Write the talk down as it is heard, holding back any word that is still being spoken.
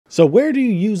So where do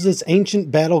you use this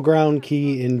ancient battleground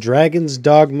key in Dragon's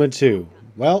Dogma 2?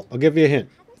 Well, I'll give you a hint.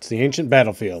 It's the ancient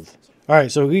battlefield.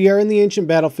 Alright, so we are in the ancient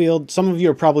battlefield. Some of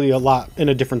you are probably a lot in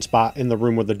a different spot in the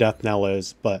room where the death knell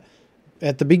is, but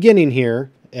at the beginning here,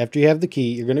 after you have the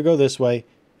key, you're going to go this way.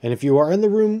 And if you are in the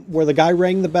room where the guy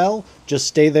rang the bell, just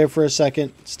stay there for a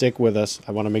second. Stick with us.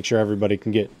 I want to make sure everybody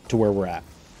can get to where we're at.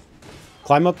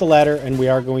 Climb up the ladder, and we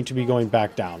are going to be going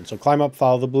back down. So climb up,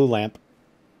 follow the blue lamp.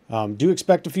 Do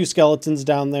expect a few skeletons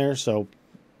down there, so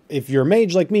if you're a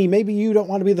mage like me, maybe you don't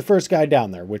want to be the first guy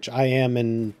down there, which I am,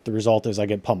 and the result is I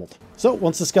get pummeled. So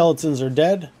once the skeletons are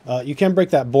dead, you can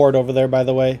break that board over there, by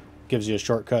the way. Gives you a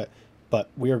shortcut, but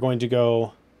we are going to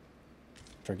go...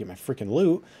 Try to get my freaking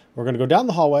loot. We're going to go down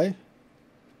the hallway.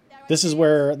 This is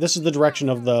the direction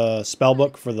of the spell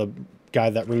book for the guy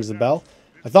that rings the bell.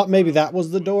 I thought maybe that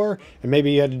was the door, and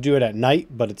maybe you had to do it at night,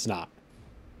 but it's not.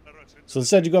 So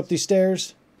instead you go up these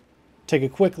stairs, take a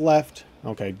quick left.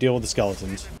 Okay, deal with the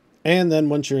skeletons. And then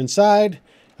once you're inside,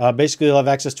 basically you'll have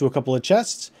access to a couple of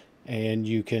chests, and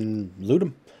you can loot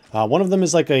them. One of them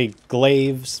is like a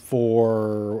glaive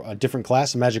for a different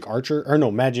class, a magic archer, or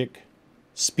no, magic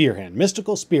spearhand,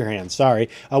 mystical spearhand, sorry.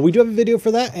 We do have a video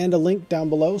for that and a link down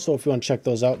below, so if you want to check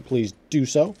those out, please do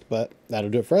so. But that'll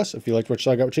do it for us. If you liked what you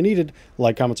saw, got what you needed,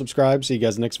 like, comment, subscribe. See you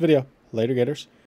guys in the next video. Later, Gators.